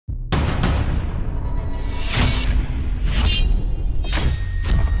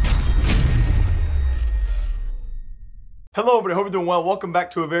Hello everybody, hope you're doing well. Welcome back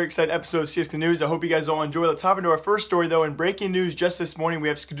to a very exciting episode of CS News. I hope you guys all enjoy. Let's hop into our first story though. In breaking news just this morning, we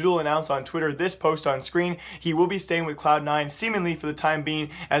have Skadoodle announced on Twitter this post on screen. He will be staying with Cloud9 seemingly for the time being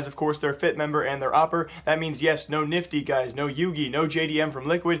as of course their fifth member and their opper. That means yes, no Nifty guys, no Yugi, no JDM from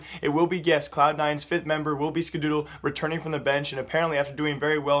Liquid. It will be yes, Cloud9's fifth member will be Skadoodle returning from the bench, and apparently after doing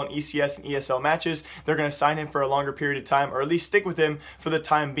very well in ECS and ESL matches, they're going to sign him for a longer period of time or at least stick with him for the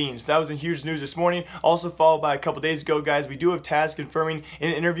time being. So that was in huge news this morning. Also followed by a couple days ago guys, we do have TaZ confirming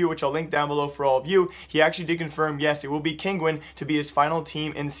in an interview, which I'll link down below for all of you. He actually did confirm, yes, it will be Kinguin to be his final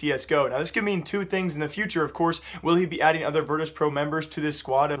team in CSGO. Now, this could mean two things in the future, of course. Will he be adding other Virtus Pro members to this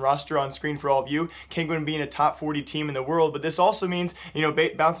squad and roster on screen for all of you? Kinguin being a top 40 team in the world, but this also means, you know,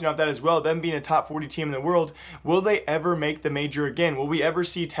 bouncing off that as well, them being a top 40 team in the world, will they ever make the major again? Will we ever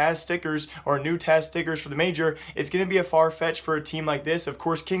see TaZ stickers or new TaZ stickers for the major? It's going to be a far fetch for a team like this. Of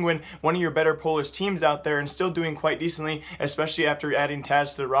course, Kinguin, one of your better Polish teams out there and still doing quite decently, especially after adding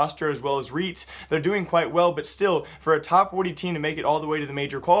TaZ to the roster as well as Reets. They're doing quite well, but still, for a top 40 team to make it all the way to the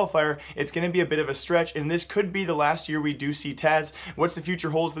major qualifier, it's going to be a bit of a stretch, and this could be the last year we do see TaZ. What's the future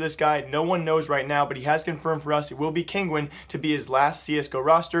hold for this guy? No one knows right now, but he has confirmed for us it will be Kinguin to be his last CSGO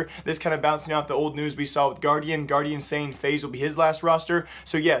roster. This kind of bouncing off the old news we saw with Guardian saying FaZe will be his last roster.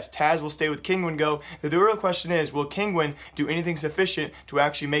 So yes, TaZ will stay with Kinguin go. The real question is, will Kinguin do anything sufficient to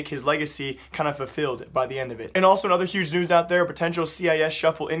actually make his legacy kind of fulfilled by the end of it? And also another huge news out there, potential CIS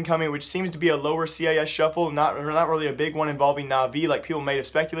shuffle incoming, which seems to be a lower CIS shuffle, not really a big one involving Na'Vi like people may have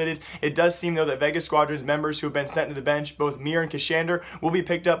speculated. It does seem though that Vega Squadron's members who have been sent to the bench, both Mir and Kashander, will be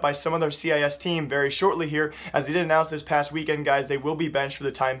picked up by some other CIS team very shortly here, as they did announce this past weekend, guys, they will be benched for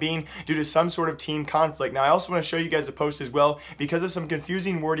the time being due to some sort of team conflict. Now I also want to show you guys a post as well because of some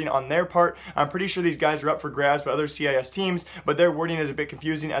confusing wording on their part. I'm pretty sure these guys are up for grabs by other CIS teams, but their wording is a bit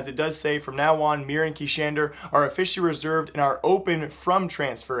confusing as it does say from now on Mir and Kashander are officially reserved and are open from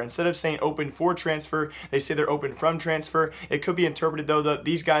transfer. Instead of saying open for transfer, they say they're open from transfer. It could be interpreted though that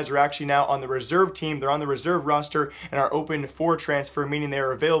these guys are actually now on the reserve team, they're on the reserve roster and are open for transfer, meaning they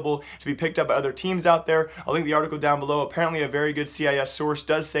are available to be picked up by other teams out there. I'll link the article down below. Apparently a very good CIS source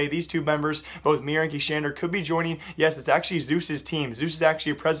does say these two members, both Mir and Kashander, could be joining, yes, it's actually Zeus's team. Zeus is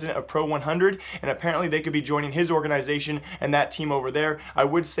actually a president of Pro 100, and apparently they could be joining his organization and that team over there. I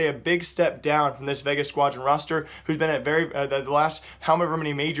would say a big step down from this Vega Squadron roster, who's been at the last however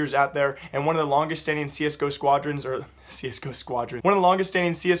many majors out there, and one of the longest standing CSGO squadrons, or CSGO squadron. One of the longest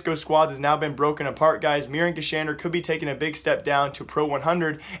standing CSGO squads has now been broken apart, guys. Mir and Kashander could be taking a big step down to Pro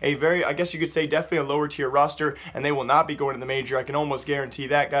 100, a very, I guess you could say, definitely a lower tier roster, and they will not be going to the major. I can almost guarantee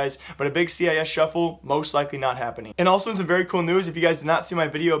that, guys. But a big CIS shuffle, most likely not happening. And also in some very cool news, if you guys did not see my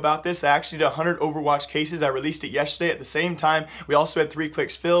video about this, I actually did 100 Overwatch cases. I released it yesterday at the same time. We also had 3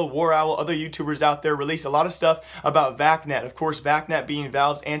 Clicks Phil, War Owl, other YouTubers out there released a lot of stuff about VACNet. Of course, VACNet being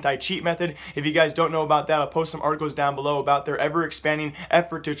Valve's anti-cheat method. If you guys don't know about that, I'll post some articles down below about their ever-expanding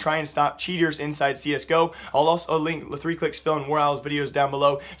effort to try and stop cheaters inside CSGO. I'll also link the 3 Clicks Phil and War Owl's videos down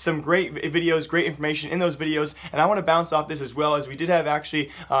below. Some great videos, great information in those videos, and I want to bounce off this as well, as we did have actually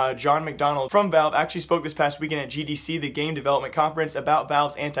John McDonald from Valve actually spoke this past weekend at GDC, the Game Development Conference, about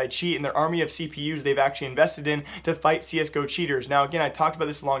Valve's anti-cheat and their army of CPUs they've actually invested in to fight CSGO cheaters. Now again, I talked about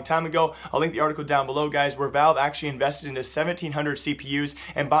this a long time ago. I'll link the article down below, guys, where Valve actually invested into 1,700 CPUs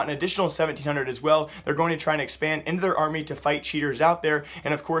and bought an additional 1,700 as well. They're going to try and expand into their army to fight cheaters out there,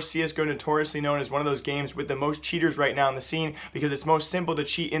 and of course CSGO notoriously known as one of those games with the most cheaters right now in the scene because it's most simple to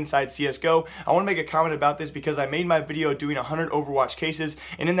cheat inside CSGO. I want to make a comment about this because I made my video doing 100 Overwatch cases,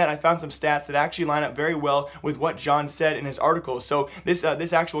 and in that I found some stats that actually line up very well with what John said in his article. So this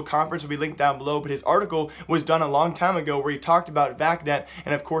actual conference will be linked down below, but his article was done a long time ago where he talked about VACNet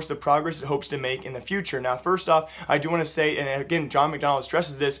and of course the progress it hopes to make in the future. Now first off, I do want to say, and again John McDonald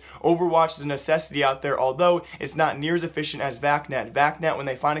stresses this, Overwatch is a necessity out there, although it's not near as efficient as VACNet. VACNet, when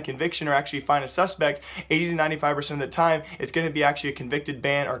they find a conviction or actually find a suspect, 80 to 95% of the time it's going to be actually a convicted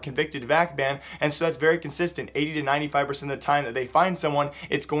ban or convicted VAC ban, and so that's very consistent. 80 to 95% of the time that they find someone,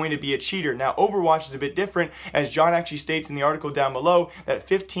 it's going to be a cheater. Now Overwatch is a bit different, as John actually states in the article down below that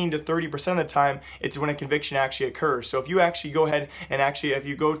 15 to 30% of the time it's when a conviction actually occurs. So if you actually go ahead and if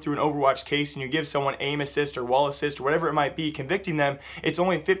you go through an Overwatch case and you give someone aim assist or wall assist or whatever it might be, convicting them, it's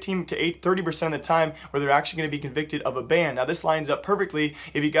only 15 to 30% of the time where they're actually going to be convicted convicted of a ban. Now this lines up perfectly.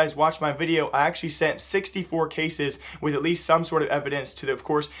 If you guys watched my video, I actually sent 64 cases with at least some sort of evidence to, of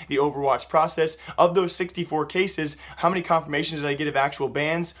course, the Overwatch process. Of those 64 cases, how many confirmations did I get of actual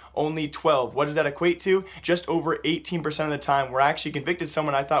bans? Only 12. What does that equate to? Just over 18% of the time where I actually convicted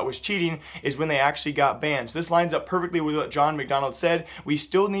someone I thought was cheating is when they actually got banned. So this lines up perfectly with what John McDonald said. We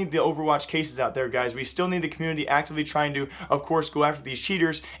still need the Overwatch cases out there, guys. We still need the community actively trying to, of course, go after these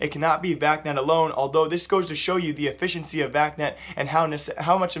cheaters. It cannot be VACNet alone, although this goes to show you the efficiency of VACNet and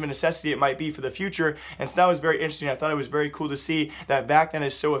how much of a necessity it might be for the future. And so that was very interesting. I thought it was very cool to see that VACNet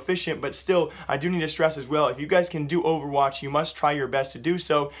is so efficient, but still, I do need to stress as well, if you guys can do Overwatch, you must try your best to do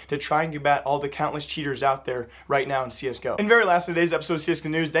so to try and combat all the countless cheaters out there right now in CSGO. And very last, today's episode of CSGO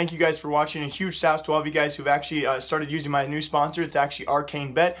News, thank you guys for watching, and huge shouts to all of you guys who've actually started using my new sponsor. It's actually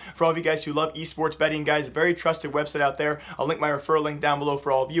Arcane Bet. For all of you guys who love esports betting, guys, very trusted website out there. I'll link my referral link down below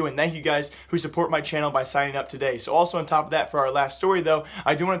for all of you, and thank you guys who support my channel by signing up today. So also on top of that, for our last story though,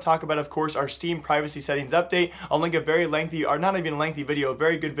 I do want to talk about, of course, our Steam privacy settings update. I'll link a very lengthy, or not even a lengthy video, a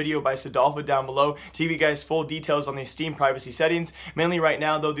very good video by Skadoodle down below to give you guys full details on these Steam privacy settings. Mainly right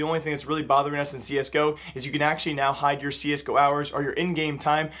now though, the only thing that's really bothering us in CSGO is you can actually now hide your CSGO hours or your in-game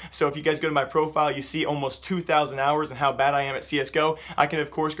time. So if you guys go to my profile, you see almost 2,000 hours and how bad I am at CSGO. I can,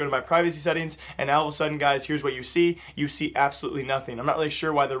 of course, go to my privacy settings, and now all of a sudden, guys, here's what you see. You see absolutely nothing. I'm not really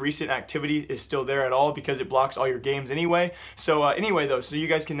sure why the recent activity is still there at all, because it blocks all your games anyway. So anyway though, so you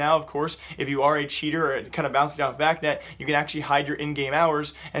guys can now, of course, if you are a cheater or kind of bouncing off VACNet, you can actually hide your in-game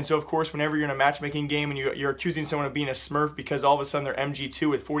hours. And so of course, whenever you're in a matchmaking game and you're accusing someone of being a smurf because all of a sudden they're MG2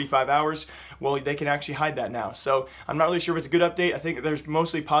 with 45 hours, well, they can actually hide that now. So I'm not really sure if it's a good update. I think that there's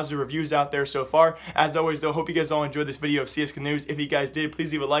mostly positive reviews out there so far. As always though, hope you guys all enjoyed this video of CSGO News. If you guys did,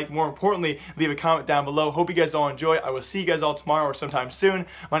 please leave a like. More importantly, leave a comment down below. Hope you guys all enjoy. I will see you guys all tomorrow or sometime soon.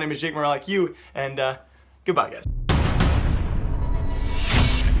 My name is Jake Morale, like you, and goodbye, guys.